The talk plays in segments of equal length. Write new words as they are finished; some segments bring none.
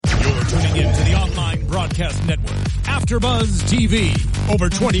into the online broadcast network, AfterBuzz TV. Over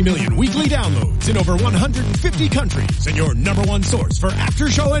 20 million weekly downloads in over 150 countries, and your number one source for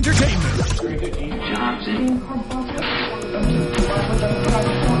after-show entertainment.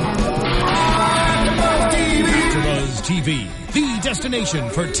 AfterBuzz TV, the destination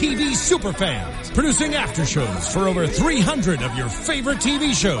for TV superfans, producing aftershows for over 300 of your favorite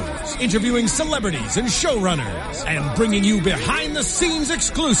TV shows, interviewing celebrities and showrunners, and bringing you behind-the-scenes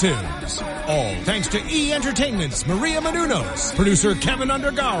exclusives. All thanks to E! Entertainment's Maria Menounos, producer Kevin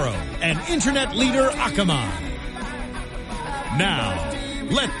Undergaro, and internet leader Akamai. Now,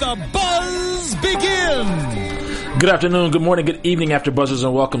 let the buzz begin! Good afternoon, good morning, good evening, AfterBuzzers,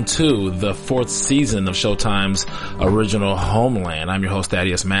 and welcome to the 4th season of Showtime's original Homeland. I'm your host,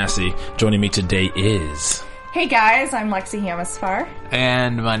 Thaddeus Massey. Joining me today is... Hey guys, I'm Lexi Hamasfar.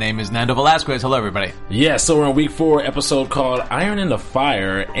 And my name is Nando Velasquez. Hello everybody. Yeah, so we're in week 4 episode called Iron in the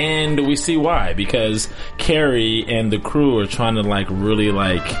Fire, and we see why. Because Carrie and the crew are trying to really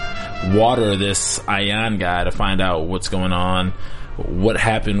water this Ion guy to find out what's going on, what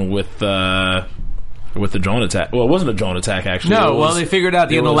happened with the drone attack. Well, it wasn't a drone attack, actually. No, they figured out at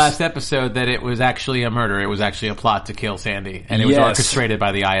the end of the last episode that it was actually a murder. It was actually a plot to kill Sandy, and it was orchestrated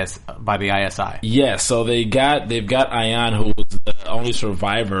by the ISI. Yes, so they've got Ion, who was the only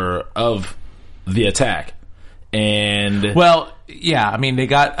survivor of the attack, and they got He's Ion,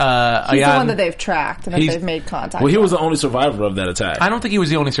 the one that they've tracked and that they've made contact. Well, he was the only survivor of that attack. I don't think he was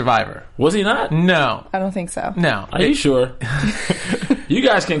the only survivor. Was he not? No, I don't think so. No. Are you sure? You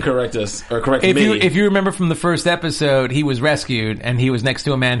guys can correct us, or correct me. If you remember from the first episode, he was rescued, and he was next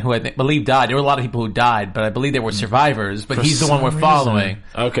to a man who I believe died. There were a lot of people who died, but I believe there were survivors, but he's the one we're following.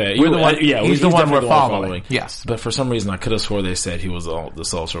 Okay. We're the one, he's the one we're following. Yes. But for some reason, I could have swore they said he was the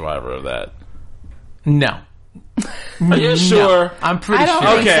sole survivor of that. No. Are you sure? No, I'm pretty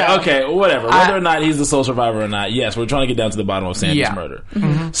sure. Okay, whatever. Whether or not he's the sole survivor or not, yes, we're trying to get down to the bottom of Sandy's murder.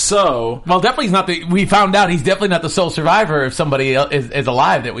 Mm-hmm. So... Well, definitely he's not we found out he's definitely not the sole survivor if somebody else is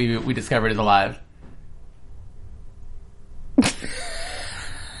alive that we discovered is alive.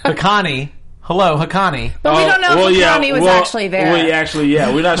 Hakani. Hello, Hakani. But we don't know if Hakani was actually there.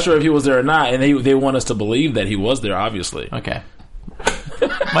 We're not sure if he was there or not, and they want us to believe that he was there, obviously. Okay.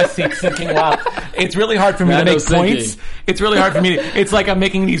 My seat's sinking. Wow. It's really hard for me to make points. It's really hard for me it's like I'm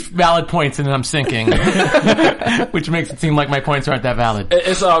making these valid points and then I'm sinking. Which makes it seem like my points aren't that valid.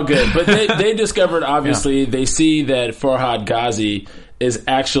 It's all good. But they discovered, obviously, they see that Farhad Ghazi is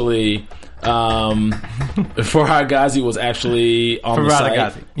actually... Farhad Ghazi was actually on the site.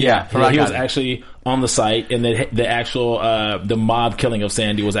 Ghazi. He was actually on the site, and the actual the mob killing of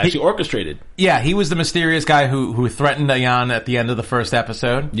Sandy was actually orchestrated. Yeah, he was the mysterious guy who threatened Ayan at the end of the first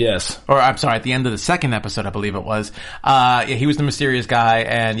episode. Yes. Or, I'm sorry, at the end of the second episode, I believe it was. He was the mysterious guy,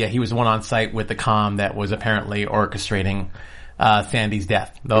 and he was the one on site with the comm that was apparently orchestrating Sandy's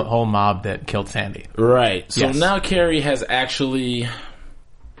death. The whole mob that killed Sandy. Right. So now Carrie has actually...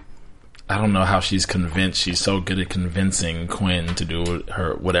 I don't know how she's convinced. She's so good at convincing Quinn to do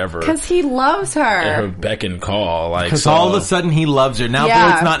her whatever. Because he loves her. At her beck and call. Because all of a sudden he loves her. Now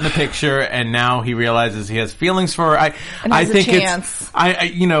Boyd's not in the picture, and now he realizes he has feelings for her. I think it's I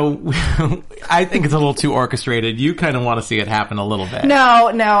think it's a little too orchestrated. You kind of want to see it happen a little bit. No,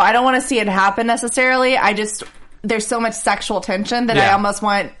 I don't want to see it happen necessarily. There's so much sexual tension that I almost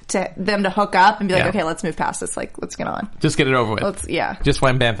want them to hook up and be like, okay, let's move past this. Let's get on. Just get it over with. Just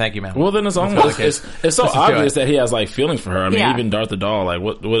wham, bam, thank you, man. Well, then it's almost, it's so obvious that he has, feelings for her. I mean, even Darth the doll,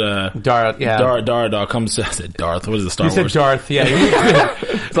 Darth doll comes to, I said Darth, what is the Star Wars? You said Darth, yeah.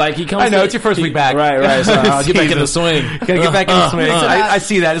 It's like he comes I know, it's your first week back. Right, so I'll get back in the swing. Gotta get back in the swing. I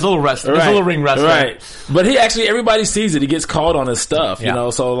see that. It's a little rust. It's a little ring rust. Right. But everybody sees it. He gets called on his stuff, you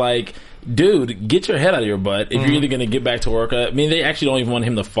know, so dude, get your head out of your butt if you're either going to get back to work. I mean, they actually don't even want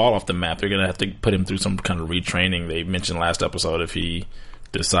him to fall off the map. They're going to have to put him through some kind of retraining. They mentioned last episode if he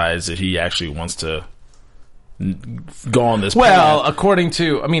decides that he actually wants to go on this path. according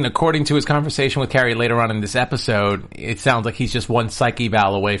to his conversation with Carrie later on in this episode, it sounds like he's just one psyche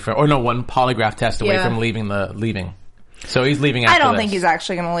eval away one polygraph test away from leaving. So he's leaving after I don't this. think he's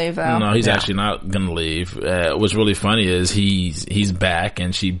actually going to leave, though. No, he's actually not going to leave. What's really funny is he's back,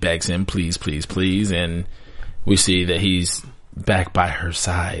 and she begs him, please, please, please, and we see that he's back by her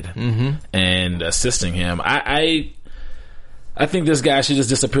side and assisting him. I think this guy should just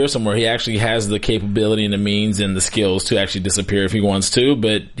disappear somewhere. He actually has the capability and the means and the skills to actually disappear if he wants to,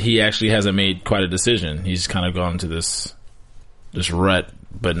 but he actually hasn't made quite a decision. He's kind of gone to this rut,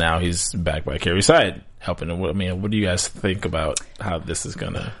 but now he's back by Carrie's side. Helping him. I mean, what do you guys think about how this is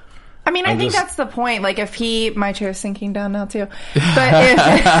gonna? I mean, I think that's the point. Like, if my chair's sinking down now too, but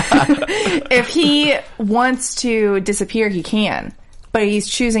if he wants to disappear, he can. But he's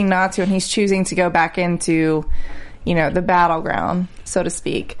choosing not to, and he's choosing to go back into, the battleground, so to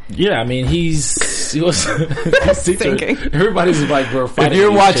speak. Yeah, I mean, he was thinking. Everybody's like, we're fighting. If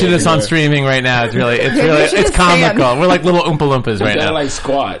you're watching this on streaming right now, it's comical. We're like little Oompa Loompas right now. Like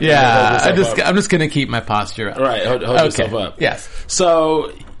squat. Yeah, I'm just gonna keep my posture up. Right, hold yourself up. Yes.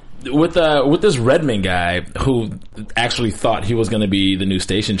 So, with this Redmond guy who actually thought he was going to be the new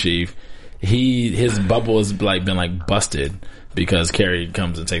station chief, his bubble has been busted because Carrie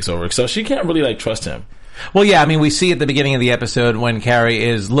comes and takes over. So she can't really trust him. Well, yeah, I mean, we see at the beginning of the episode when Carrie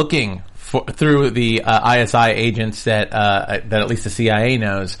is looking through the ISI agents that at least the CIA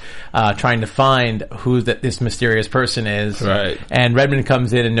knows, trying to find who this mysterious person is. Right. And Redmond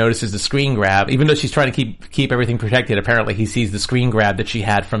comes in and notices the screen grab. Even though she's trying to keep everything protected, apparently he sees the screen grab that she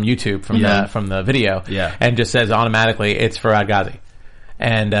had from YouTube, from the video. Yeah. And just says automatically, it's for Ghazi.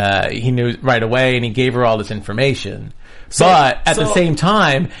 And he knew right away, and he gave her all this information. But at the same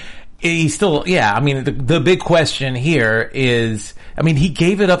time, he still, I mean, the big question here is, I mean, he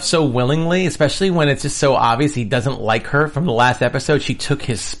gave it up so willingly, especially when it's just so obvious he doesn't like her. From the last episode, she took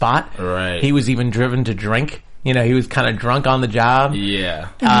his spot. Right. He was even driven to drink. He was kind of drunk on the job.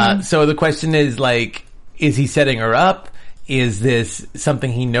 Yeah. So the question is, is he setting her up? Is this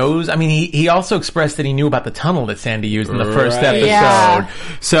something he knows? I mean, he also expressed that he knew about the tunnel that Sandy used in the first episode. Yeah.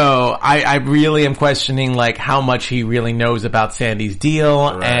 So I really am questioning how much he really knows about Sandy's deal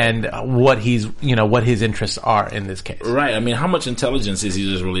and what his interests are in this case. Right. I mean, how much intelligence is he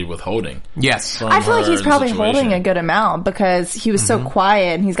just really withholding? Yes. I feel like he's probably holding a good amount because he was so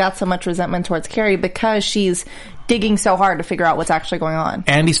quiet and he's got so much resentment towards Carrie because she's digging so hard to figure out what's actually going on.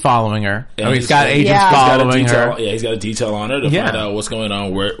 And he's following her. And he's got agents following her. Yeah, he's got a detail on her to find out what's going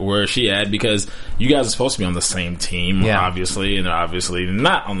on, where she at, because you guys are supposed to be on the same team, obviously, and they're obviously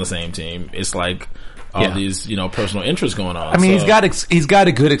not on the same team. It's like all these, personal interests going on. I mean, he's got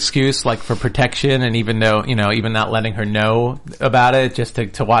a good excuse, for protection, and even though, even not letting her know about it, just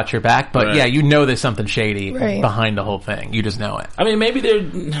to watch her back. But there's something shady behind the whole thing. You just know it. I mean, maybe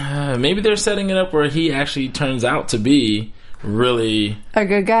they're setting it up where he actually turns out to be really a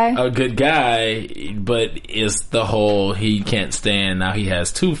good guy, but it's the whole he can't stand now he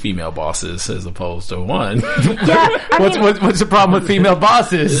has two female bosses as opposed to one. What's the problem with female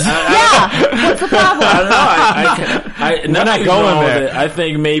bosses? What's the problem? I don't know. We're not going there. I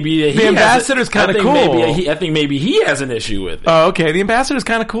think maybe the ambassador's kind of cool. I think maybe he has an issue with it. Oh, okay. The ambassador's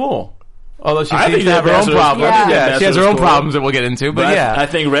kind of cool. Although she seems to have her own problems. Yeah. She has her own problems that we'll get into, but I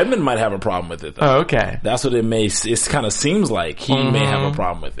think Redmond might have a problem with it, though. Oh, okay. That's what it kind of seems like. He may have a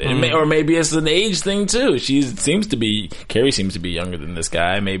problem with it. Or maybe it's an age thing, too. Carrie seems to be younger than this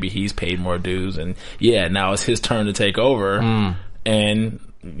guy. Maybe he's paid more dues, and now it's his turn to take over, and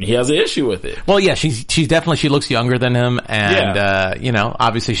he has an issue with it. Well, yeah, she's definitely, she looks younger than him, and,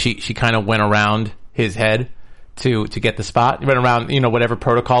 obviously she kind of went around his head to get the spot. Went around, whatever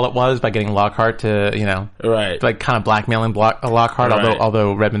protocol it was by getting Lockhart to, kind of blackmailing Lockhart,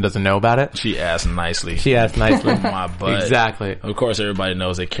 although Redmond doesn't know about it. She asked nicely. My butt. Exactly. Of course, everybody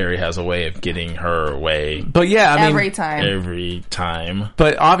knows that Carrie has a way of getting her way. But yeah, every time.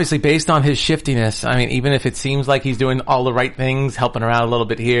 But obviously, based on his shiftiness, I mean, even if it seems like he's doing all the right things, helping her out a little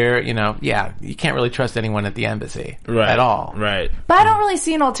bit here, you can't really trust anyone at the embassy at all. Right. But I don't really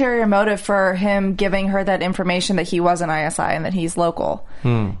see an ulterior motive for him giving her that information that he was an ISI and that he's local.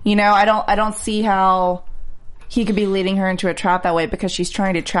 I don't see how he could be leading her into a trap that way because she's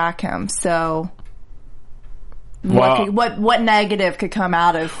trying to track him. So what negative could come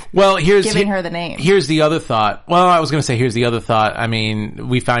out of giving her the name? Here's the other thought. Well, I was going to say here's the other thought. I mean,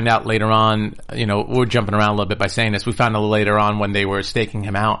 we find out later on, we're jumping around a little bit by saying this. We found out later on when they were staking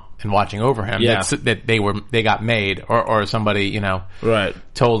him out and watching over him that they got made or somebody,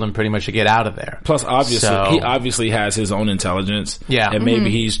 told him pretty much to get out of there. Plus, he obviously has his own intelligence. Yeah. And maybe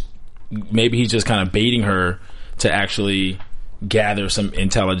he's just kind of baiting her to actually gather some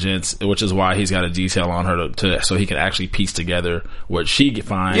intelligence, which is why he's got a detail on her so he can actually piece together what she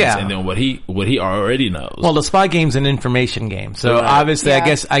finds and then what he already knows. Well, the spy game's an information game, so obviously, I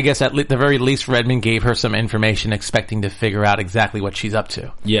guess at the very least, Redmond gave her some information, expecting to figure out exactly what she's up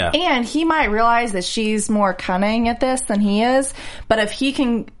to. Yeah, and he might realize that she's more cunning at this than he is, but if he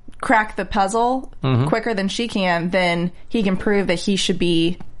can crack the puzzle quicker than she can, then he can prove that he should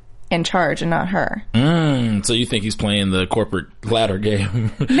be in charge and not her. So you think he's playing the corporate ladder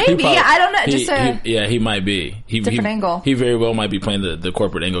game? Maybe. I don't know. He might be. Different angle. He very well might be playing the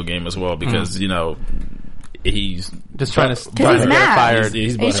corporate angle game as well because, he's just trying to get fired.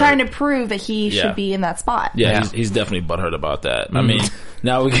 He's trying to prove that he should be in that spot. Yeah, he's definitely butthurt about that. I mean,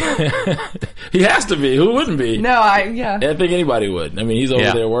 now he has to be. Who wouldn't be? No, I think anybody would. I mean, he's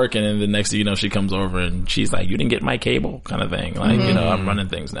over there working, and the next thing you know, she comes over and she's like, "You didn't get my cable," kind of thing. Like, I'm running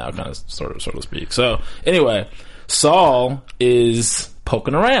things now, kind of, sort of speak. So anyway, Saul is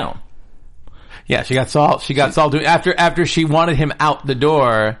poking around. Yeah, she got Saul doing after she wanted him out the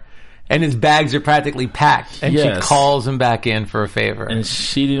door, and his bags are practically packed, and she calls him back in for a favor. And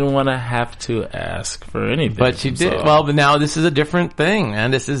she didn't want to have to ask for anything, but she did. Well, but now this is a different thing,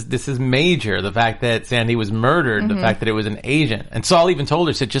 and this is major. The fact that Sandy was murdered, the fact that it was an agent, and Saul even told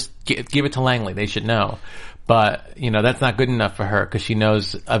her, said, "Just give it to Langley. They should know." But that's not good enough for her because she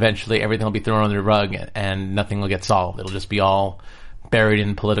knows eventually everything will be thrown under the rug, and nothing will get solved. It'll just be all buried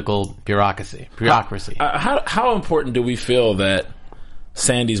in political bureaucracy. How important do we feel that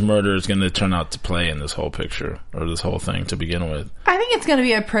Sandy's murder is going to turn out to play in this whole picture or this whole thing to begin with? I think it's going to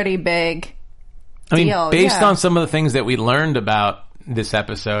be a pretty big deal. Based on some of the things that we learned about this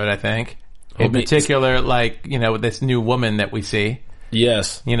episode, I think, in particular, like with this new woman that we see.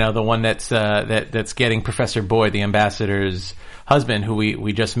 Yes, the one that's getting Professor Boyd, the ambassador's husband, who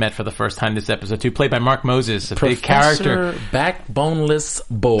we just met for the first time this episode too, played by Mark Moses, big character, Backboneless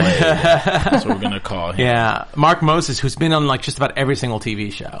Boyd. That's what we're gonna call him. Yeah, Mark Moses, who's been on like just about every single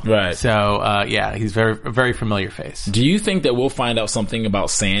TV show. Right. So he's a very familiar face. Do you think that we'll find out something about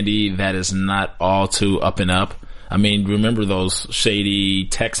Sandy that is not all too up and up? I mean, remember those shady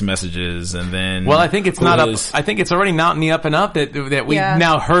text messages, and then I think it's not up. I think it's already not in the up and up that we've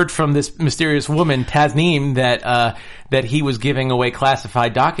now heard from this mysterious woman Tasneem that he was giving away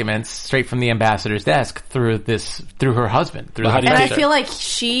classified documents straight from the ambassador's desk through her husband. I feel like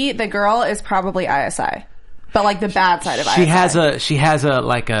the girl is probably ISI, but like the bad side of ISI. She has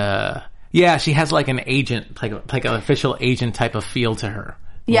like an agent, like an official agent type of feel to her.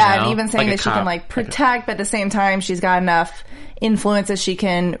 Yeah, and even saying that she can like protect, but at the same time she's got enough influence that she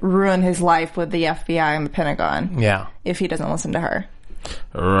can ruin his life with the FBI and the Pentagon. Yeah. If he doesn't listen to her.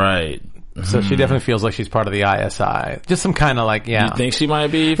 Right. So she definitely feels like she's part of the ISI. Just some kind of like, You think she might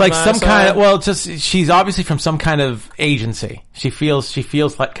be like some ISI? Kind of, she's obviously from some kind of agency. She feels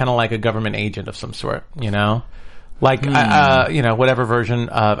like kind of like a government agent of some sort, Like, whatever version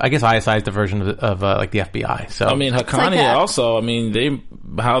of, I guess ISI is the version of like the FBI. So, I mean, Haqqani like also, I mean,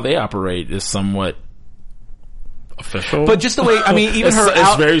 how they operate is somewhat official. But just the way, I mean, even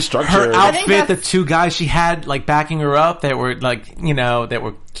it's very structured. Her outfit, the two guys she had, like, backing her up that were, like, that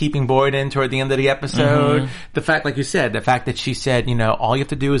were keeping Boyd in toward the end of the episode. The fact, like you said, that she said, all you have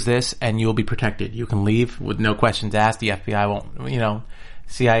to do is this and you'll be protected. You can leave with no questions asked. The FBI won't,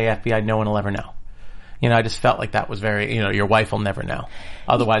 CIA, FBI, no one will ever know. I just felt like that was very, your wife will never know.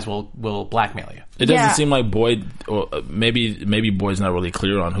 Otherwise, we'll blackmail you. It doesn't seem like Boyd, or maybe Boyd's not really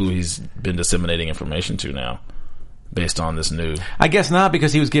clear on who he's been disseminating information to now, based on this new. I guess not,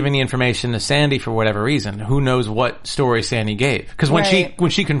 because he was giving the information to Sandy for whatever reason. Who knows what story Sandy gave? Because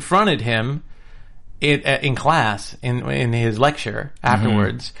when she confronted him in class in his lecture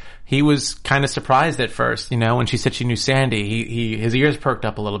afterwards. He was kind of surprised at first, when she said she knew Sandy. His ears perked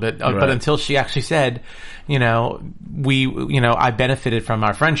up a little bit, but until she actually said, I benefited from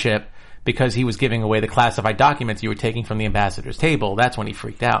our friendship because he was giving away the classified documents you were taking from the ambassador's table. That's when he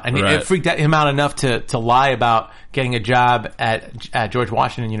freaked out, and it freaked him out enough to lie about getting a job at George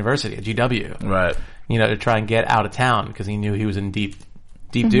Washington University at GW, right? To try and get out of town because he knew he was in deep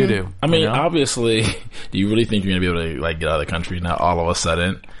doo-doo. I mean, obviously, do you really think you're going to be able to like get out of the country now all of a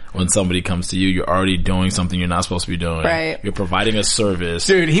sudden? When somebody comes to you, you're already doing something you're not supposed to be doing. Right. You're providing a service.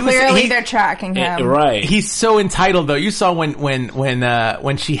 Dude, clearly they're tracking him. Right. He's so entitled though. You saw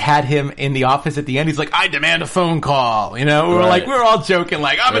when she had him in the office at the end, he's like, I demand a phone call. We're all joking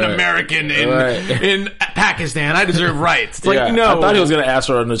like, I'm an American in Pakistan. I deserve rights. It's like, I thought he was going to ask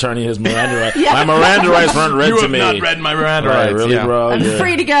for an attorney his Miranda rights. My Miranda rights weren't read to me. You have not read my Miranda rights. Really, bro? I'm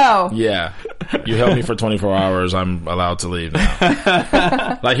free to go. Yeah. You held me for 24 hours. I'm allowed to leave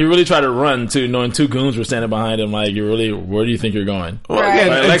now. Like, he really tried to run, too, knowing two goons were standing behind him. Like, where do you think you're going?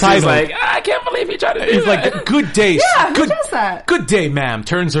 Lexi's like, I can't believe he tried to do that. He's like, good day. Yeah, who does that? Good day, ma'am.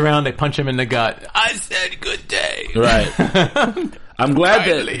 Turns around, they punch him in the gut. I said good day. Right. I'm glad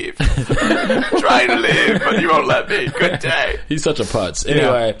to leave. Trying to leave, but you won't let me. Good day. He's such a putz.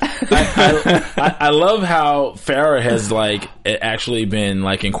 Anyway, I love how Farrah has, like, actually been,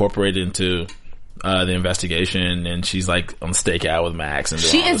 like, incorporated into the investigation, and she's like on stakeout with Max. And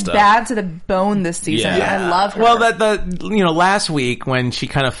she is bad to the bone this season. Yeah. I love her. Well, last week when she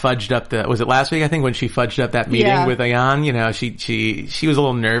kind of fudged up was it last week? I think when she fudged up that meeting with Ayan, she was a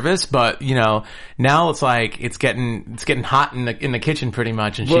little nervous, but now it's like it's getting hot in the kitchen pretty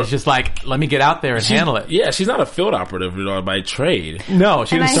much, and she's just like, let me get out there and handle it. Yeah, she's not a field operative by trade. No,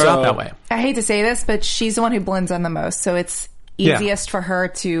 she didn't start out that way. I hate to say this, but she's the one who blends in the most, so it's easiest for her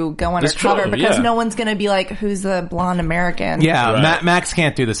to go undercover because no one's going to be like, who's the blonde American? Yeah, right. Max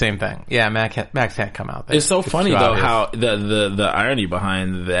can't do the same thing. Yeah, Max can't come out there. It's so funny though how the irony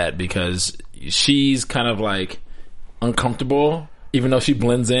behind that, because she's kind of like uncomfortable even though she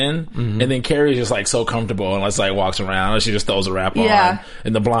blends in, and then Carrie's just like so comfortable and like walks around and she just throws a wrap on,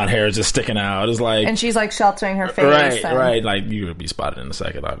 and the blonde hair is just sticking out. It's like, and she's like sheltering her face. Right. Like you would be spotted in a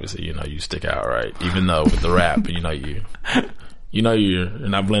second. Obviously, you stick out, right? Even though with the wrap, you're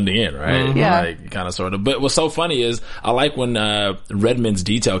not blending in, right? Yeah. Like, kind of, sort of. But what's so funny is I like when Redmond's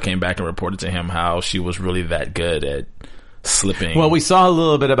detail came back and reported to him how she was really that good at slipping. Well, we saw a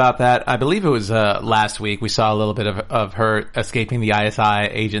little bit about that. I believe it was last week. We saw a little bit of her escaping the ISI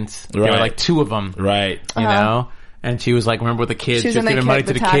agents. Right. There were like two of them. Right. You know? And she was like, remember with the kids, just giving money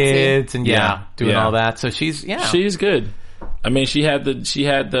to the kids and doing all that. So she's good. I mean, she had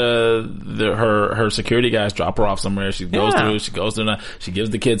her security guys drop her off somewhere. She goes through, she gives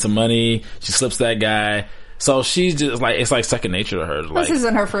the kid some money. She slips that guy. So she's just like, it's like second nature to her. This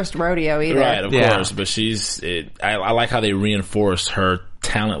isn't her first rodeo either. Right, of course. But I like how they reinforce her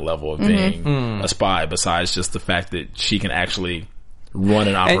talent level of being a spy, besides just the fact that she can actually run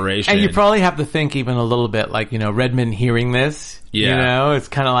an operation. And you probably have to think even a little bit, like, Redmond hearing this, it's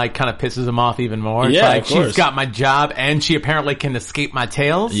kind of pisses him off even more. It's like, she's got my job and she apparently can escape my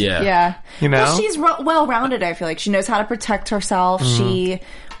tails. Yeah. Well, she's well-rounded, I feel like. She knows how to protect herself. She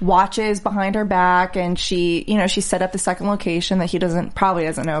watches behind her back, and she set up the second location that he probably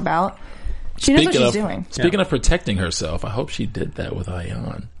doesn't know about. She knows what she's doing. Speaking of protecting herself, I hope she did that with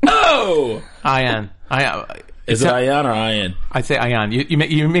Ayan. Oh! Ayan. Is it Ayan or Ayan? I'd say Ayan.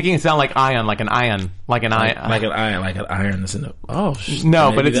 You're making it sound like ion, like an iron. Like an iron that's in the... Oh,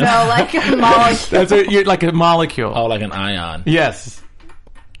 no, but it's... No, like a molecule. You're like a molecule. Oh, like an ion. Yes.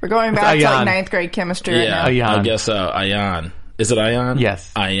 We're going back to like 9th grade chemistry right now. Ayan. I guess so. Ayan. Is it Ion? Yes.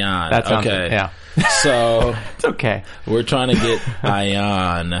 Ion. That sounds okay. Good. Yeah. So it's okay. We're trying to get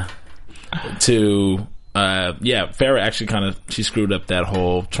Ion to Farrah actually she screwed up that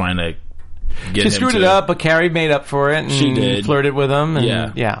whole trying to get him. She screwed it up, but Carrie made up for it and she did. Flirted with him.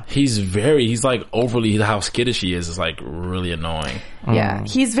 And, yeah. He's like overly, how skittish he is like really annoying. Yeah.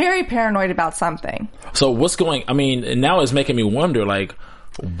 He's very paranoid about something. So now it's making me wonder, like,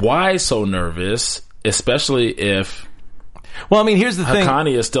 why so nervous, especially if... Well, here's the thing.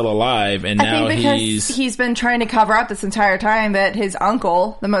 Haqqani is still alive, and now he's been trying to cover up this entire time that his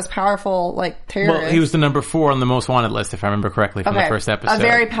uncle, the most powerful, terrorist... Well, he was the number 4 on the most wanted list, if I remember correctly, from the first episode. A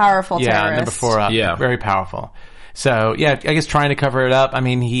very powerful terrorist. Yeah, number 4 up. Yeah. Very powerful. So, I guess trying to cover it up.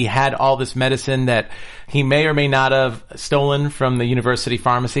 He had all this medicine that he may or may not have stolen from the university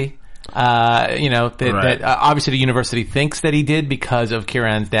pharmacy. That obviously the university thinks that he did because of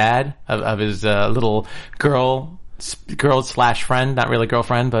Kieran's dad, of his little girl/friend, not really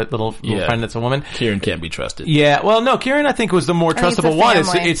girlfriend, but little friend that's a woman. Kieran can't be trusted. Yeah, well, no, Kieran I think was the more trustable one.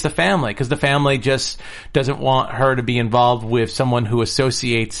 It's the family, because the family just doesn't want her to be involved with someone who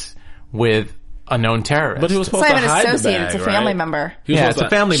associates with a known terrorist. But he was supposed to hide the bag, it's a family member. It's a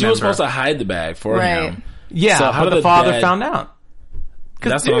family member. She was supposed to hide the bag for him. Yeah, so but the father found out.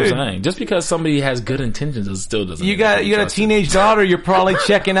 That's what I'm saying. Just because somebody has good intentions, it still doesn't. You got a teenage daughter. You're probably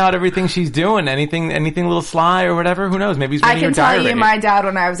checking out everything she's doing. Anything a little sly or whatever. Who knows? Maybe he's reading her diary. I can tell you, my dad,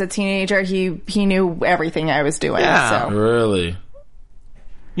 when I was a teenager, he knew everything I was doing. Yeah, so. Really.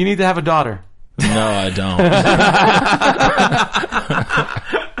 You need to have a daughter. No, I don't.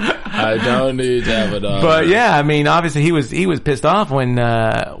 I don't need to have a daughter. But yeah, obviously he was pissed off when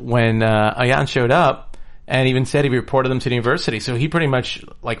Ayan showed up. And even said he reported them to the university. So he pretty much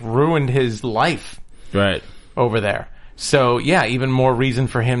ruined his life over there. So yeah, even more reason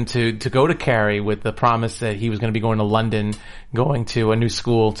for him to go to Carrie with the promise that he was going to be going to London, going to a new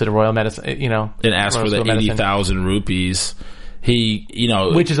school, to the Royal Medicine, and ask for the 80,000 rupees.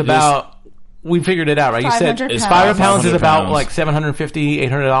 Which is about... We figured it out, right? You said £500 is about $750,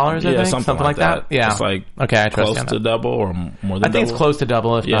 $800, I think? Something like that. Yeah. It's like close to double or more than double. I think it's close to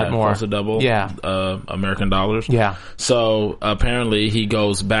double, if not more. Close to double. Yeah. American dollars. Yeah. So apparently he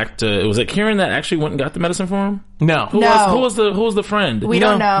goes back to... Was it Kieran that actually went and got the medicine for him? No. Who was the friend? We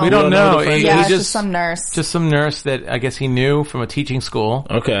don't know. We don't know. He's just some nurse. Just some nurse that I guess he knew from a teaching school.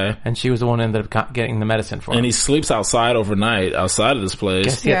 Okay. And she was the one who ended up getting the medicine for him. And he sleeps outside overnight, outside of this place.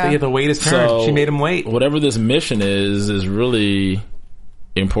 Guess he had to wait his turn. So she made him wait. Whatever this mission is really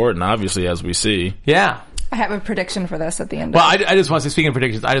important, obviously, as we see. Yeah. I have a prediction for this at the end. Well, I just want to say, speaking of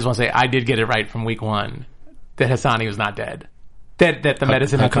predictions, I just want to say I did get it right from week 1 that Hassani was not dead. That the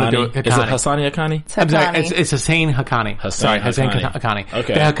medicine had to do with Haqqani. Is it Hassani Haqqani? It's I'm sorry, it's Hussein Haqqani. Sorry, Hussein Haqqani.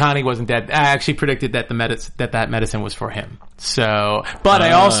 Okay. The Haqqani wasn't dead. I actually predicted that that medicine was for him. So, but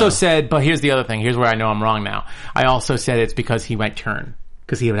I also said, but here's the other thing. Here's where I know I'm wrong now. I also said it's because he might turn.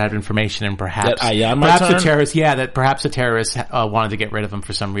 Because he would have information and perhaps the terrorists wanted to get rid of him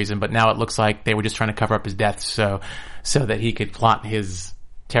for some reason, but now it looks like they were just trying to cover up his death so that he could plot his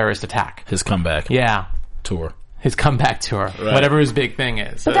terrorist attack. His comeback. Yeah. Tour. His comeback tour. Right. Whatever his big thing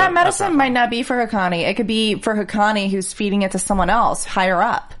is. But that medicine might not be for Haqqani. It could be for Haqqani who's feeding it to someone else higher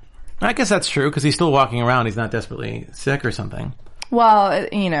up. I guess that's true because he's still walking around. He's not desperately sick or something. Well,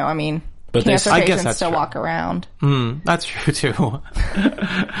 I mean... But cancer patients still walk around. That's true too.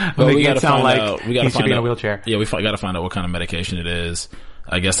 But we got to find out. He should be in a wheelchair. Yeah, we got to find out what kind of medication it is.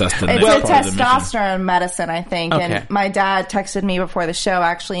 I guess that's the next It's part a of the testosterone medicine, I think. Okay. And my dad texted me before the show,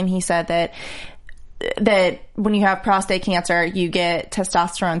 actually, and he said that when you have prostate cancer, you get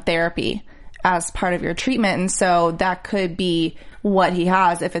testosterone therapy as part of your treatment. And so that could be what he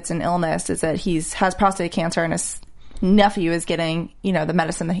has if it's an illness, is that has prostate cancer and his nephew is getting, the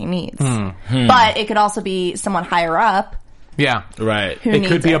medicine that he needs. But it could also be someone higher up. Yeah. Right. It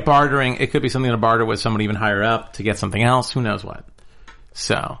could be it could be something to barter with someone even higher up to get something else. Who knows what.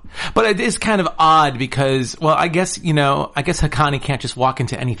 So, but it is kind of odd because, well, I guess Haqqani can't just walk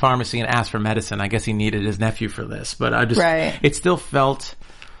into any pharmacy and ask for medicine. I guess he needed his nephew for this, but it still felt,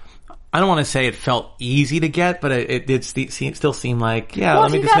 I don't want to say it felt easy to get, but it did still seem like,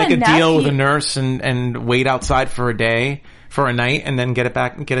 let me just make a deal with a nurse and wait outside for a night and then get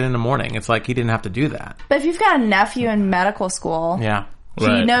it in the morning. It's like he didn't have to do that. But if you've got a nephew in medical school,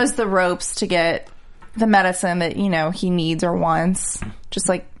 he knows the ropes to get the medicine that, he needs or wants. Just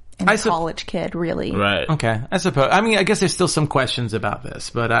like a college kid, really. Right. Okay. I suppose. I mean, I guess there's still some questions about this,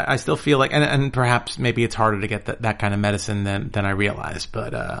 but I still feel like, and perhaps maybe it's harder to get that kind of medicine than I realized,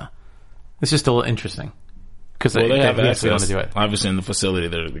 but, it's just a little interesting. Because they have access. Want to do it. Obviously, in the facility,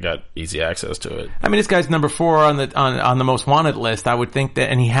 they got easy access to it. I mean, this guy's number 4 on the most wanted list. I would think that,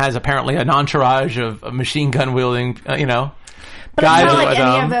 and he has apparently an entourage of machine gun wielding, But it's not like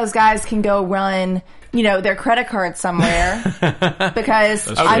any of those guys can go run, their credit card somewhere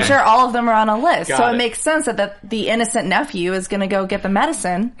because I'm sure all of them are on a list. It makes sense that the innocent nephew is going to go get the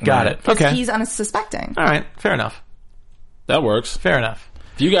medicine. Got it. Okay. Because he's unsuspecting. All right. Fair enough. That works. Fair enough.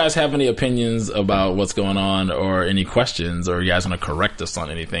 If you guys have any opinions about what's going on or any questions or you guys want to correct us on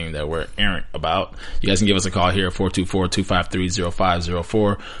anything that we're errant about, you guys can give us a call here,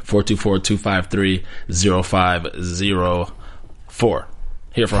 424-253-0504, 424-253-0504,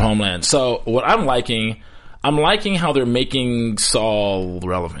 here for Homeland. So what I'm liking how they're making Saul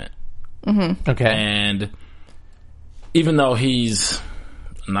relevant. Mm-hmm. Okay. And even though he's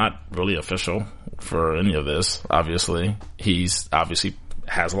not really official for any of this, obviously, he's obviously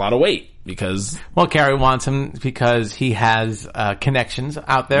has a lot of weight because... Well, Carrie wants him because he has connections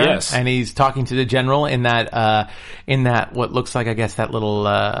out there. Yes. And he's talking to the general in that what looks like, I guess, that little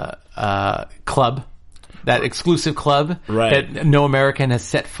club. That exclusive club that no American has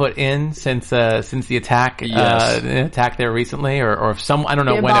set foot in since the attack attack there recently, or some, I don't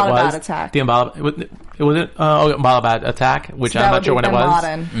know when it was. Attack. The Embalabad attack, which I'm not sure when it was.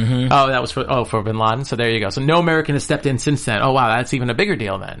 Mm-hmm. Oh, that was for Bin Laden. So there you go. So no American has stepped in since then. Oh wow, that's even a bigger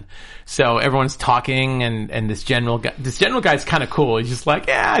deal then. So everyone's talking, and this general guy's kind of cool. He's just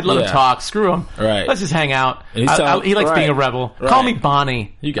like, I'd let him talk. Screw him. Right. Let's just hang out. He likes being a rebel. Right. Call me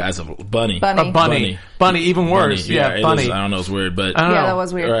Bonnie. You guys are Bunny. Bunny, even worse. Bunny. Yeah, Bunny. I don't know. It's weird, but that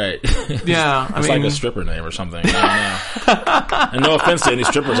was weird. Right. Yeah, it's like a stripper name or something. I don't know. And no offense to any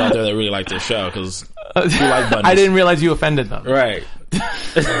strippers out there that really like this show, because we like bunnies. I didn't realize you offended them. Right.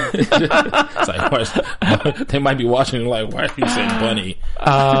 It's like, they might be watching and like, why are you saying Bunny?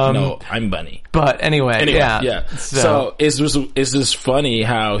 No, I'm Bunny. But anyway, yeah. So it's just funny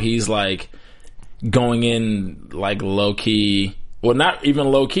how he's like going in like low key. Well, not even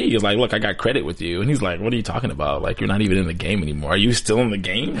low key. He's like, look, I got credit with you. And he's like, what are you talking about? Like, you're not even in the game anymore. Are you still in the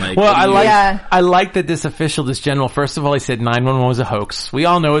game? Like, well, I like that this general, first of all, he said 911 was a hoax. We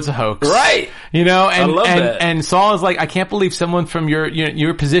all know it's a hoax. Right. And I love that. And Saul is like, I can't believe someone from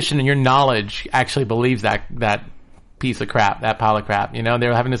your position and your knowledge actually believes that piece of crap, that pile of crap. You know, they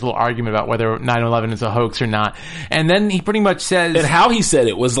were having this little argument about whether 9/11 is a hox or not. And then he pretty much says... And how he said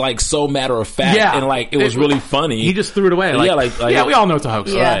it was like so matter of fact. Yeah. And like, it was really funny. He just threw it away. Like, yeah, we all know it's a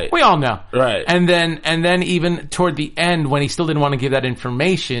hoax. Yeah. Right. We all know. Right. And then even toward the end, when he still didn't want to give that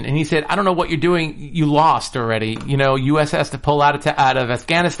information, and he said, I don't know what you're doing. You lost already. You know, U.S. has to pull out of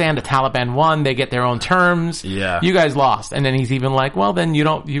Afghanistan. The Taliban won. They get their own terms. Yeah. You guys lost. And then he's even like, well, then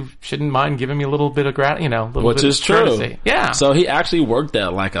you shouldn't mind giving me a little bit of which is true. Courtesy. Yeah. So he actually worked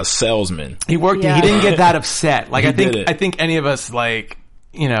that like a salesman. He worked. Yeah. He didn't get that upset. Like, He I did it. think any of us, like,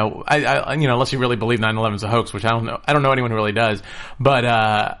 you know, I unless you really believe 9/11 is a hoax, which I don't know anyone who really does, but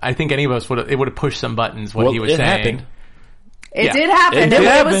I think any of us would have pushed some buttons what he was saying. Happened. It did happen.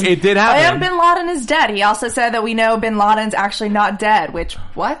 It did happen. And Bin Laden is dead. He also said that we know Bin Laden's actually not dead, which,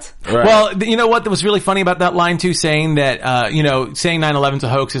 what? Right. Well, you know what was really funny about that line too, saying that, saying 9/11's a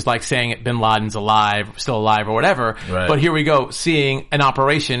hoax is like saying Bin Laden's still alive or whatever. Right. But here we go, seeing an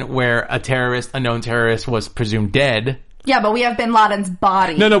operation where a known terrorist was presumed dead. Yeah, but we have Bin Laden's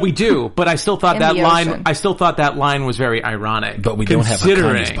body. No, we do. But I still thought In that the line, ocean. was very ironic. But we don't have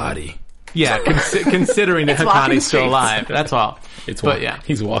Haqqani's body. Yeah, considering that walking Haqqani's still streets. alive. That's all.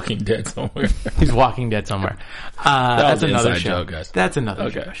 He's walking dead somewhere. He's walking dead somewhere. That's was an another inside show. joke, guys. That's another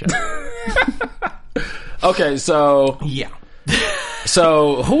show. Okay, so Yeah.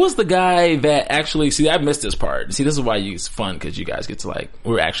 So who was the guy that actually? See, I missed this part. See, this is why it's fun because you guys get to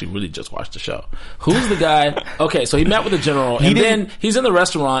we're actually really just watch the show. Who's the guy? Okay, so he met with the general, and then he's in the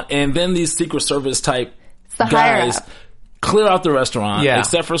restaurant, and then these Secret Service type guys clear out the restaurant,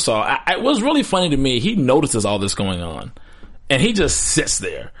 except for Saul. It was really funny to me. He notices all this going on, and he just sits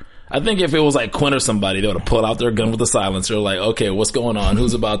there. I think if it was like Quinn or somebody, they would have pulled out their gun with a silencer, like, okay, what's going on?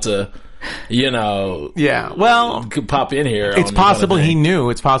 Who's about to, pop in here? It's possible he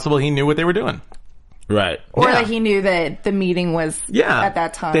knew. It's possible he knew what they were doing. Right. Or that he knew that the meeting was at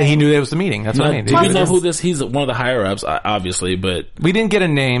that time. That he knew there was the meeting. That's what I mean. Do we know who this? He's one of the higher ups, obviously, but we didn't get a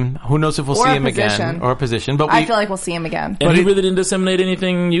name. Who knows if we'll see him again or a position? But I feel like we'll see him again. And he really didn't disseminate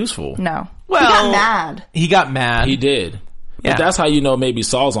anything useful. No. Well, he got mad. He did. Yeah. But that's how you know maybe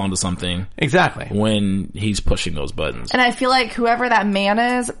Saul's onto something. Exactly. When he's pushing those buttons. And I feel like whoever that man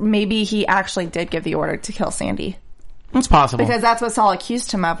is, maybe he actually did give the order to kill Sandy. It's possible. Because that's what Saul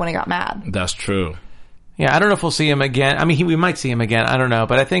accused him of when he got mad. That's true. Yeah, I don't know if we'll see him again. I mean, we might see him again. I don't know.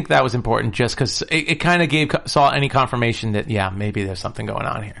 But I think that was important just because it kind of gave Saul any confirmation that, maybe there's something going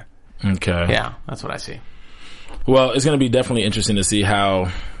on here. Okay. Yeah, that's what I see. Well, it's going to be definitely interesting to see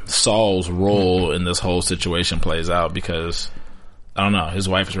how Saul's role in this whole situation plays out because, I don't know, his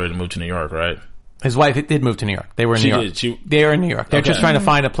wife is ready to move to New York, right? His wife did move to New York. They were in New York. They are in New York. They're just trying to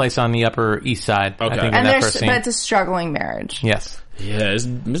find a place on the Upper East Side. Okay. I think, but it's a struggling marriage. Yes. Yeah, it's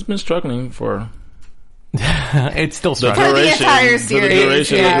been struggling for... It's still struggling. For the entire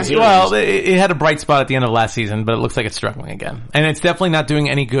series. Well, it had a bright spot at the end of last season, but it looks like it's struggling again. And it's definitely not doing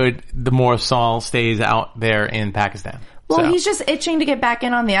any good the more Saul stays out there in Pakistan. Well, he's just itching to get back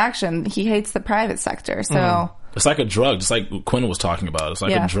in on the action. He hates the private sector, so... It's like a drug, just like Quinn was talking about. It's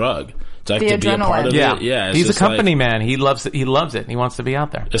like a drug. It's like the to be a part of it. Yeah, he's a company man. He loves it. He loves it. He wants to be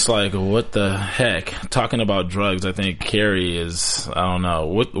out there. It's like, what the heck? Talking about drugs, I think Carrie is, I don't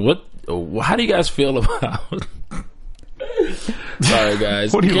know. How do you guys feel about... Sorry,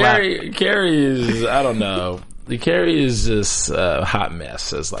 guys. Carrie is, I don't know. Carrie is just a hot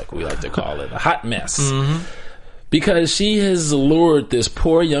mess, as like we like to call it. A hot mess. Mm-hmm. Because she has lured this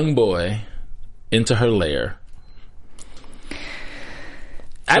poor young boy into her lair.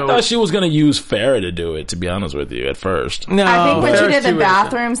 I thought she was going to use Farrah to do it, to be honest with you, at first. No, I think when she did the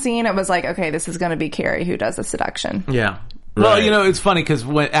bathroom scene, it was like, okay, this is going to be Carrie who does the seduction. Yeah. Right. Well, it's funny because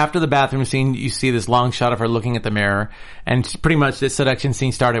after the bathroom scene, you see this long shot of her looking at the mirror, and pretty much this seduction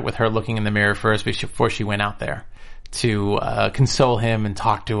scene started with her looking in the mirror first before she went out there to console him and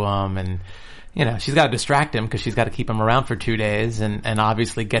talk to him, and she's got to distract him because she's got to keep him around for 2 days and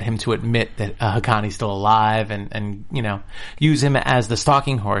obviously get him to admit that Haqqani's still alive and use him as the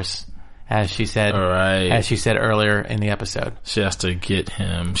stalking horse, as she said earlier in the episode. She has to get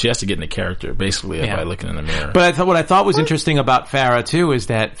in the character, basically, by looking in the mirror. But what I thought was interesting about Farrah, too, is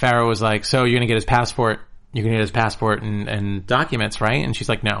that Farrah was like, so you're going to get his passport, and documents, right? And she's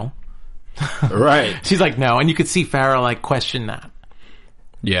like, no. Right. She's like, no. And you could see Farrah, question that.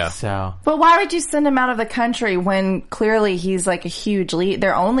 Yeah. So. But why would you send him out of the country when clearly he's like a huge lead,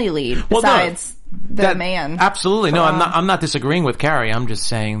 their only lead besides the man? Absolutely. No, I'm not disagreeing with Carrie. I'm just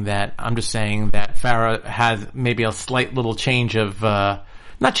saying that Farrah has maybe a slight little change of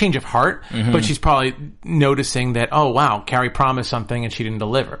not change of heart, but she's probably noticing that, oh wow, Carrie promised something and she didn't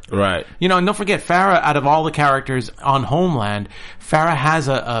deliver. Right. You know, and don't forget, Farrah, out of all the characters on Homeland, Farrah has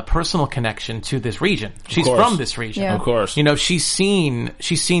a personal connection to this region. She's from this region. Yeah. Of course. You know, she's seen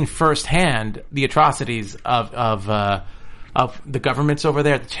firsthand the atrocities of the governments over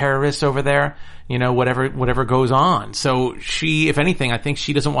there, the terrorists over there, you know, whatever goes on. So she, if anything, I think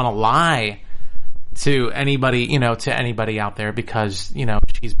she doesn't want to lie to anybody, you know, to anybody out there because, you know,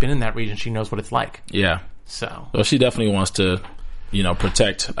 she's been in that region. She knows what it's like. Yeah. So. Well, she definitely wants to, you know,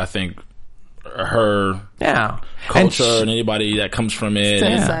 protect, I think, her culture and anybody that comes from it.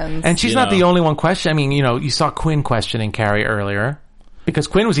 And she's not the only one questioning. I mean, you know, you saw Quinn questioning Carrie earlier because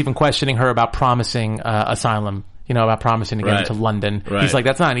Quinn was even questioning her about promising asylum. You know, about promising to get into London. Right. He's like,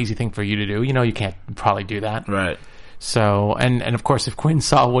 that's not an easy thing for you to do. You know, you can't probably do that. Right. So, and of course, if Quinn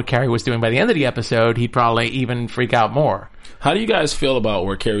saw what Carrie was doing by the end of the episode, he'd probably even freak out more. How do you guys feel about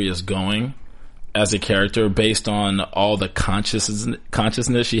where Carrie is going as a character based on all the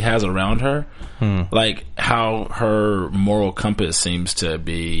consciousness she has around her? Like how her moral compass seems to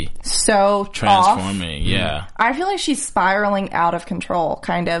be so transforming. Off. Yeah. I feel like she's spiraling out of control,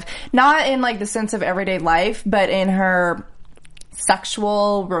 kind of. Not in like the sense of everyday life, but in her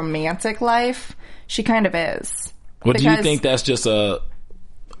sexual, romantic life, she kind of is. Well, do you think that's just a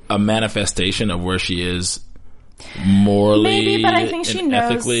manifestation of where she is morally, maybe, but I think she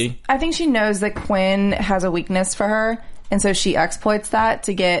knows. Ethically? I think she knows that Quinn has a weakness for her, and so she exploits that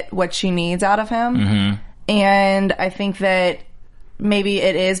to get what she needs out of him. And I think that maybe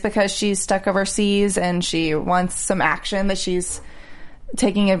it is because she's stuck overseas and she wants some action that she's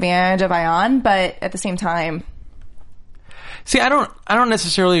taking advantage of Ion, but at the same time. See, I don't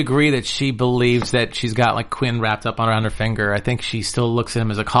necessarily agree that she believes that she's got like Quinn wrapped up around her finger. I think she still looks at him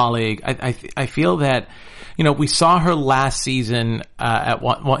as a colleague. I feel that, you know, we saw her last season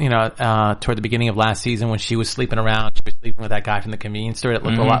toward the beginning of last season when she was sleeping around. She was sleeping with that guy from the convenience store that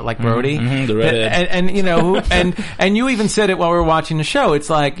looked a lot like Brody. The redhead. And you know, and you even said it while we were watching the show.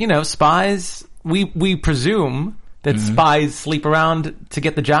 It's like, you know, spies. We presume that spies sleep around to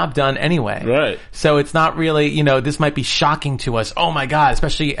get the job done anyway. Right. So it's not really, you know, this might be shocking to us. Oh my God,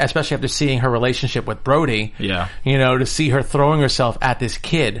 especially after seeing her relationship with Brody. Yeah. You know, to see her throwing herself at this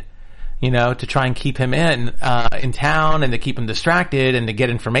kid, you know, to try and keep him in town and to keep him distracted and to get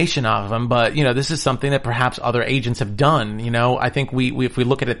information off of him. But, you know, this is something that perhaps other agents have done. You know, I think if we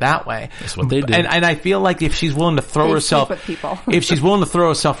look at it that way. That's what they do. And I feel like if she's willing to throw herself, if she's willing to throw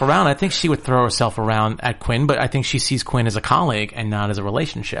herself around, I think she would throw herself around at Quinn, but I think she sees Quinn as a colleague and not as a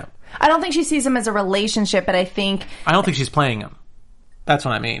relationship. I don't think she sees him as a relationship, but I don't think she's playing him. That's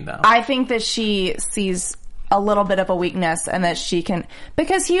what I mean, though. I think that she sees a little bit of a weakness and that she can,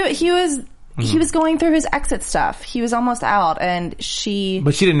 because he was going through his exit stuff. He was almost out but she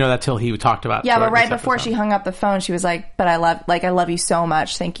didn't know that till he talked about it. Yeah, but right before she hung up the phone, she was like, but I love you so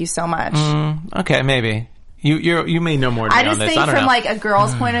much. Thank you so much. Okay, maybe. You may know more than me on this. I just think from like a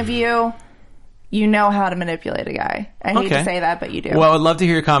girl's point of view, you know how to manipulate a guy. I hate to say that, but you do. Well, I'd love to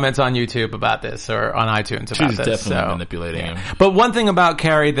hear your comments on YouTube about this or on iTunes about this. She's definitely manipulating him. But one thing about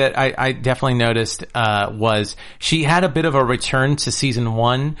Carrie that I definitely noticed was she had a bit of a return to season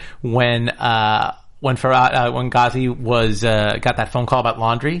 1 when Ghazi was got that phone call about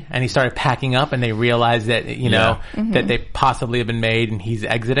laundry and he started packing up and they realized that that they possibly have been made and he's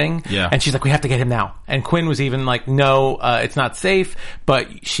exiting. Yeah. And she's like, we have to get him now. And Quinn was even like, no, it's not safe,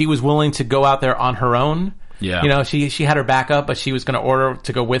 but she was willing to go out there on her own. Yeah. You know, she had her backup, but she was going to order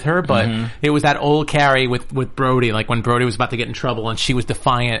to go with her. But it was that old Carrie with Brody, like when Brody was about to get in trouble and she was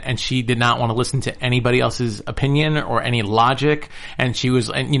defiant and she did not want to listen to anybody else's opinion or any logic. And she was,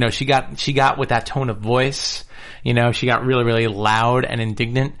 and you know, she got with that tone of voice, you know, she got really, really loud and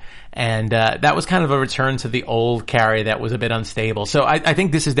indignant. And that was kind of a return to the old Carrie that was a bit unstable. So I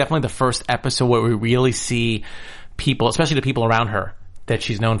think this is definitely the first episode where we really see people, especially the people around her, that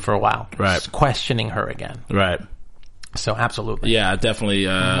she's known for a while. Right. Questioning her again. Right. So absolutely. Yeah, definitely.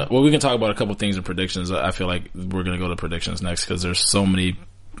 Well, we can talk about a couple things in predictions. I feel like we're going to go to predictions next because there's so many.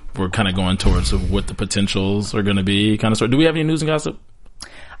 We're kind of going towards what the potentials are going to be. Kind of sort. Do we have any news and gossip?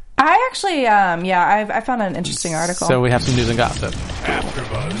 I actually, I found an interesting article. So we have some news and gossip.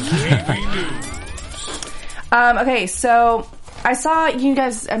 AfterBuzz TV News. Okay, so I saw you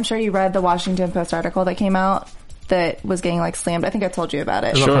guys. I'm sure you read the Washington Post article that came out that was getting like slammed. I think I told you about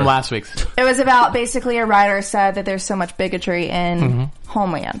it. Sure. From last week's. It was about basically a writer said that there's so much bigotry in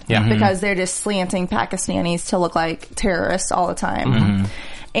Homeland because they're just slanting Pakistanis to look like terrorists all the time.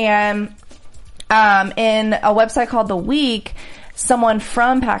 And in a website called The Week someone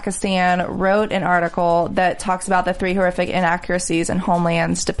from Pakistan wrote an article that talks about the 3 horrific inaccuracies in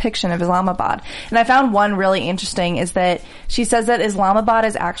Homeland's depiction of Islamabad. And I found one really interesting is that she says that Islamabad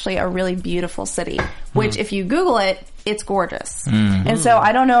is actually a really beautiful city, which if you Google it, it's gorgeous. And so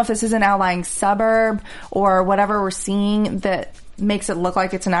I don't know if this is an outlying suburb or whatever we're seeing that makes it look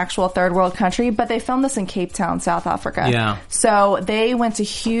like it's an actual third world country, but they filmed this in Cape Town, South Africa. Yeah. So they went to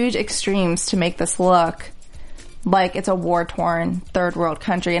huge extremes to make this look like it's a war-torn third world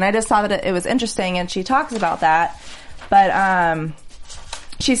country. And I just thought that it was interesting, and she talks about that. But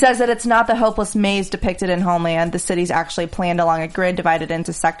she says that it's not the hopeless maze depicted in Homeland. The city's actually planned along a grid divided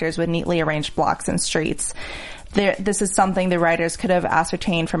into sectors with neatly arranged blocks and streets. This is something the writers could have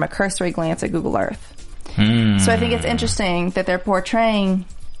ascertained from a cursory glance at Google Earth. So I think it's interesting that they're portraying...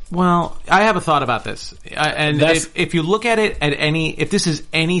 Well, I have a thought about this. And if you look at it if this is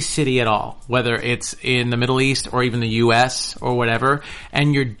any city at all, whether it's in the Middle East or even the U.S. or whatever,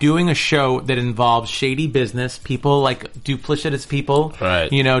 and you're doing a show that involves shady business, people like duplicitous people, right,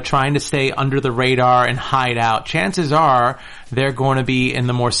 trying to stay under the radar and hide out, chances are they're going to be in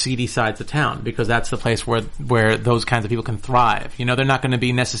the more seedy sides of town because that's the place where those kinds of people can thrive. They're not going to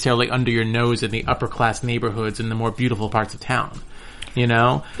be necessarily under your nose in the upper class neighborhoods in the more beautiful parts of town.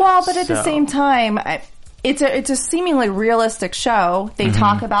 Well, but at the same time, it's a seemingly realistic show. They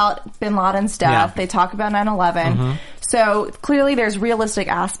talk about Bin Laden's death. They talk about 9/11. So clearly there's realistic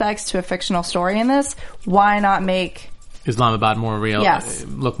aspects to a fictional story in this. Why not make Islamabad more real? Yes.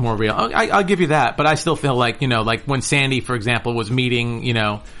 Look more real. I'll give you that, but I still feel like, like when Sandy, for example, was meeting,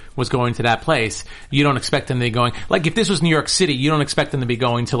 was going to that place, you don't expect them to be going, like if this was New York City, you don't expect them to be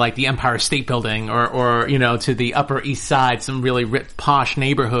going to like the Empire State Building or to the Upper East Side, some really posh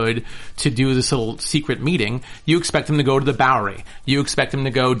neighborhood to do this little secret meeting. You expect them to go to the Bowery. You expect them to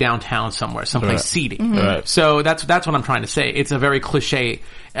go downtown somewhere, someplace seedy. Right. So that's what I'm trying to say. It's a very cliche,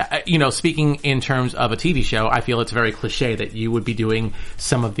 speaking in terms of a TV show, I feel it's very cliche that you would be doing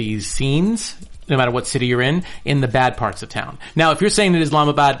some of these scenes, no matter what city you're in the bad parts of town. Now, if you're saying that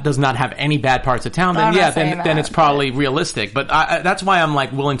Islamabad does not have any bad parts of town, then then it's probably realistic. But that's why I'm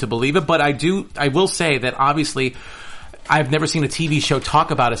like willing to believe it. But I will say that obviously I've never seen a TV show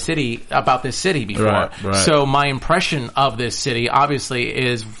talk about this city before. Right. So my impression of this city obviously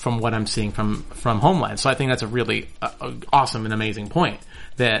is from what I'm seeing from Homeland. So I think that's a really awesome and amazing point.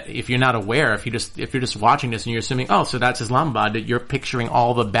 That if you're not aware, if you're just watching this and you're assuming, oh, so that's Islamabad, that you're picturing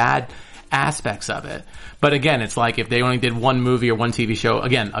all the bad aspects of it. But again, it's like if they only did one movie or one TV show,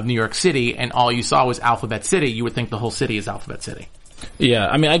 again, of New York City, and all you saw was Alphabet City, you would think the whole city is Alphabet City. Yeah,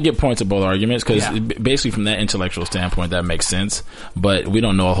 I mean, I get points of both arguments because basically from that intellectual standpoint, that makes sense. But we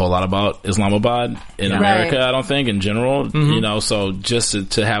don't know a whole lot about Islamabad in America, I don't think, in general. So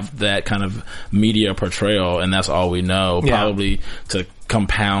just to have that kind of media portrayal, and that's all we know, probably to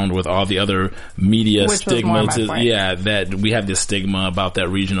compound with all the other media stigma that we have this stigma about that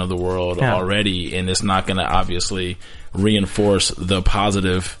region of the world already, and it's not going to obviously reinforce the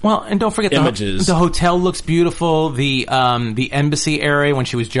positive and don't forget images. The hotel looks beautiful. The embassy area when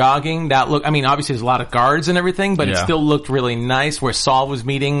she was jogging, obviously there's a lot of guards and everything, but it still looked really nice. Where Saul was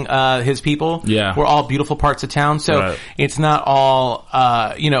meeting his people were all beautiful parts of town. So it's not all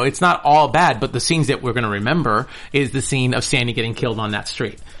it's not all bad, but the scenes that we're going to remember is the scene of Sandy getting killed on that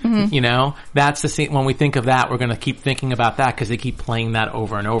street. That's the scene. When we think of that, we're going to keep thinking about that because they keep playing that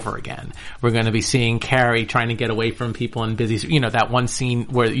over and over again. We're going to be seeing Carrie trying to get away from people in busy, that one scene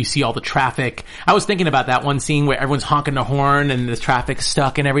where you see all the traffic. I was thinking about that one scene where everyone's honking the horn and the traffic's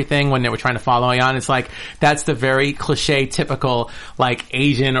stuck and everything when they were trying to follow on. It's like, that's the very cliche, typical, like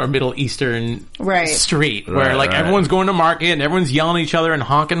Asian or Middle Eastern street where everyone's going to market and everyone's yelling at each other and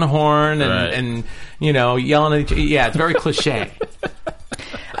honking the horn and yelling at each other. Yeah, it's very cliche.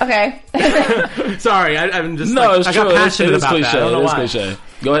 Okay. Sorry, I'm just it's I true. got passionate about cliche. that. I don't know why. Cliche.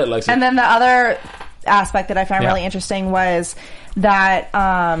 Go ahead, Lexi. And then the other aspect that I found really interesting was that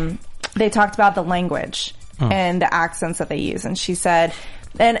they talked about the language and the accents that they use. And she said,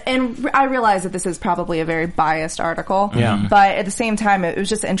 and I realize that this is probably a very biased article, but at the same time, it was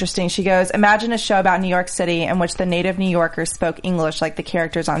just interesting. She goes, imagine a show about New York City in which the native New Yorkers spoke English like the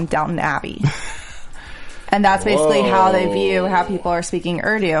characters on Downton Abbey. And that's basically how they view how people are speaking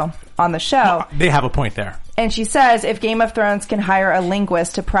Urdu on the show. They have a point there. And she says, if Game of Thrones can hire a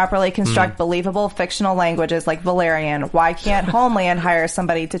linguist to properly construct believable fictional languages like Valerian, why can't Homeland hire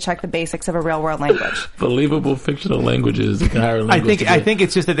somebody to check the basics of a real-world language? Believable fictional languages. They can hire a linguist I think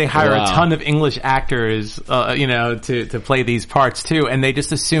it's just that they hire a ton of English actors, to play these parts too, and they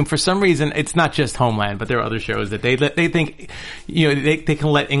just assume for some reason it's not just Homeland, but there are other shows that they think, they can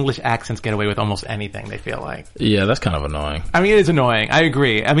let English accents get away with almost anything. They feel like. Yeah, that's kind of annoying. I mean, it is annoying. I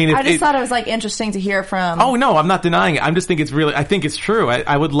agree. I mean, I just thought it was interesting to hear from. Oh no, I'm not denying it. I think it's true.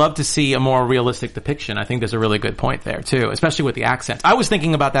 I would love to see a more realistic depiction. I think there's a really good point there too, especially with the accents. I was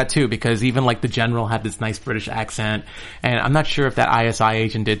thinking about that too, because even the general had this nice British accent, and I'm not sure if that ISI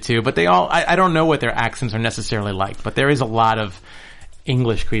agent did too, but they all, I don't know what their accents are necessarily like, but there is a lot of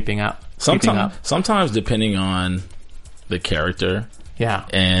English creeping up. Sometimes depending on the character. Yeah.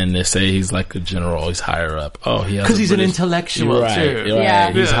 And they say he's like a general, he's higher up. Oh, he has because he's an intellectual too. Right.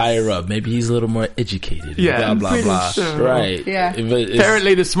 Yeah. He's higher up. Maybe he's a little more educated. Yeah. Blah, blah, blah. Sure. Right. Yeah.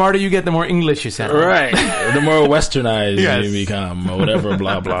 Apparently, the smarter you get, the more English you sound. Right. The more westernized you become, or whatever,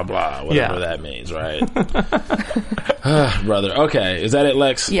 blah, blah, blah. Whatever that means, right? Brother. Okay. Is that it,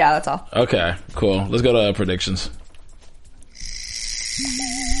 Lex? Yeah, that's all. Okay. Cool. Let's go to predictions.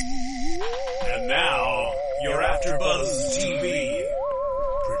 And now, your AfterBuzz TV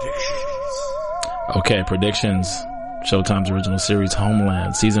predictions. Okay, predictions. Showtime's original series,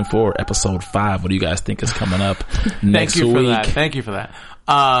 Homeland, Season 4, Episode 5. What do you guys think is coming up next week? Thank you for that.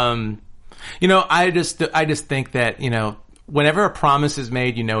 I just think that, whenever a promise is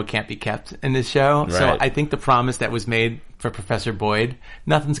made, it can't be kept in this show. Right. So I think the promise that was made for Professor Boyd,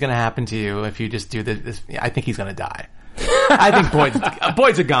 nothing's going to happen to you if you just do this. I think he's going to die. I think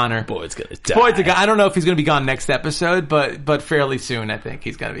Boyd's a goner. Boyd's gonna die. I don't know if he's going to be gone next episode, but fairly soon I think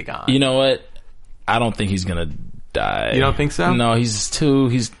he's going to be gone. You know what? I don't think he's going to die. You don't think so? No, he's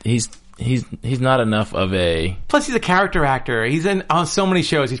not enough of a. Plus, he's a character actor. He's on so many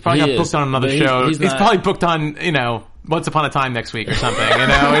shows. He's probably not booked on another show. He's probably booked on Once Upon a Time next week or something.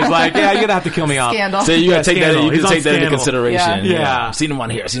 He's like, yeah, you're gonna have to kill me off. Scandal. So you gotta take that. You can take that into consideration. Yeah. I've seen him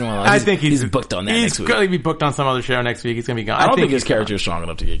on here. I think he's booked on that next week. He's gonna be booked on some other show next week. He's gonna be gone. I don't think his character is strong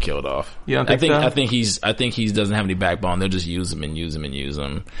enough to get killed off. You don't think so? I think he doesn't have any backbone. They'll just use him, and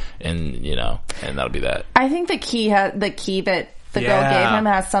that'll be that. I think the key that the girl gave him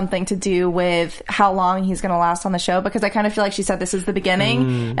has something to do with how long he's going to last on the show, because I kind of feel like she said this is the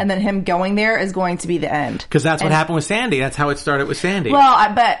beginning and then him going there is going to be the end. Because that's what happened with Sandy. That's how it started with Sandy.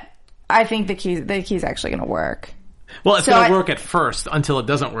 Well, but I think the key's actually going to work. Well, it's going to work at first until it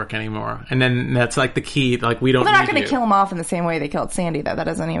doesn't work anymore. And then that's like the key. Like, we don't They're not going to kill him off in the same way they killed Sandy, though. That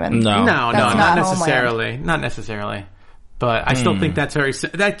doesn't even... No, not necessarily. Not necessarily. But I still think that's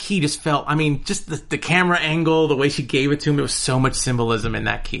that key just felt, just the camera angle, the way she gave it to him, there was so much symbolism in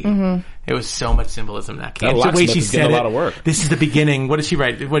that key. Mm-hmm. It was so much symbolism in that key. The way she said a lot of work. This is the beginning. What did she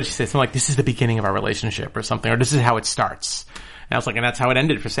write? What did she say? Something like, this is the beginning of our relationship or something, or this is how it starts. And I was like, and that's how it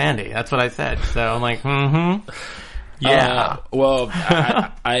ended for Sandy. That's what I said. So I'm like, yeah.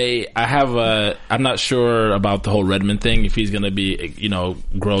 I have I'm not sure about the whole Redmond thing, if he's going to be,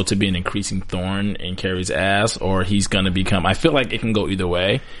 grow to be an increasing thorn in Carrie's ass, or he's going to become, I feel like it can go either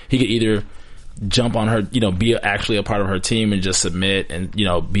way. He could either jump on her, be actually a part of her team and just submit and,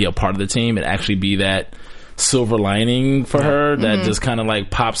 be a part of the team and actually be that silver lining for her that just kind of like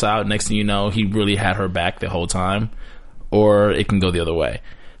pops out. Next thing you know, he really had her back the whole time, or it can go the other way.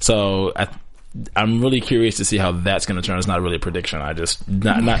 So I'm really curious to see how that's going to turn. It's not really a prediction.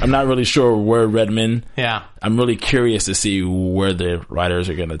 I'm not really sure where Redmond. Yeah. I'm really curious to see where the writers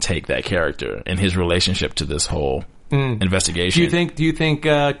are going to take that character and his relationship to this whole investigation. Do you think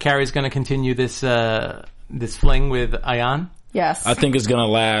Carrie's going to continue this fling with Ayan? Yes. I think it's going to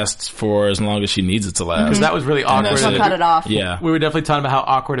last for as long as she needs it to last. Because that was really awkward. She'll cut it off. Yeah. We were definitely talking about how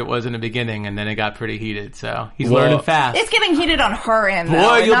awkward it was in the beginning, and then it got pretty heated. So he's learning fast. It's getting heated on her end, though.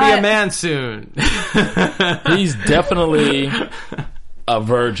 Boy, you'll be a man soon. He's definitely a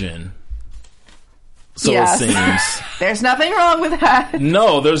virgin. So it seems. There's nothing wrong with that.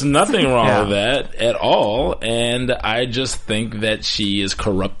 No, there's nothing wrong with that at all. And I just think that she is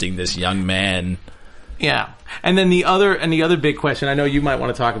corrupting this young man. Yeah. And then the other big question, I know you might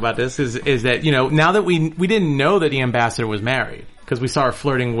want to talk about this, is that, now that we didn't know that the ambassador was married, because we saw her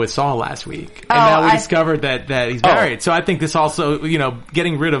flirting with Saul last week. And now we discovered that he's married. So I think this also,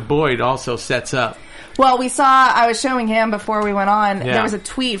 getting rid of Boyd also sets up. Well, I was showing him before we went on, there was a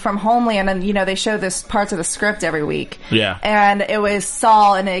tweet from Homeland, and, they show this parts of the script every week. Yeah. And it was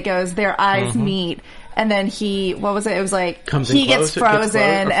Saul, and it goes, their eyes meet. And then what was it? It was like he gets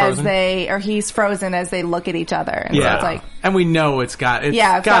frozen he's frozen as they look at each other. And so it's like, and we know it's got to be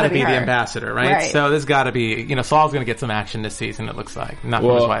the ambassador, right? So there's got to be, Saul's going to get some action this season. It looks like not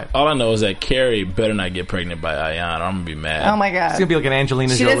from his wife. All I know is that Carrie better not get pregnant by Ayan. I'm gonna be mad. Oh my god, it's gonna be like an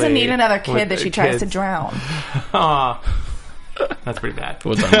Angelina Jolie. She doesn't need another kid that she tries to drown. That's pretty bad.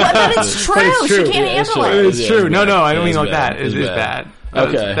 But it's true. She can't handle it. It's true. No, I don't mean like that. It is bad.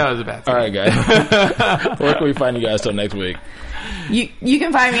 That was a bad thing. All right, guys. Where can we find you guys till next week? You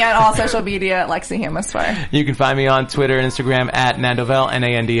can find me on all social media at Lexi Hamasfire. You can find me on Twitter and Instagram at Nandovel,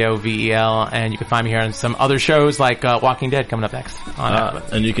 Nandovel, and you can find me here on some other shows like Walking Dead coming up next.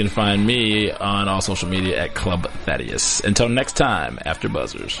 And you can find me on all social media at Club Thaddeus. Until next time,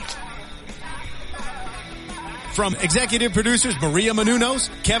 AfterBuzzers. From executive producers Maria Menounos,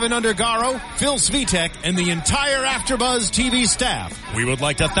 Kevin Undergaro, Phil Svitek, and the entire AfterBuzz TV staff, we would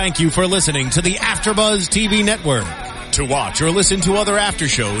like to thank you for listening to the AfterBuzz TV network. To watch or listen to other after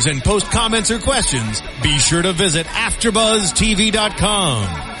shows and post comments or questions, be sure to visit AfterBuzzTV.com.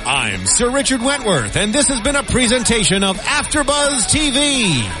 I'm Sir Richard Wentworth, and this has been a presentation of AfterBuzz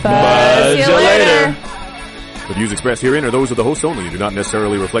TV. Buzz you later. The views expressed herein are those of the hosts only and do not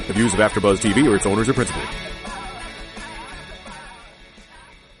necessarily reflect the views of AfterBuzz TV or its owners or principals.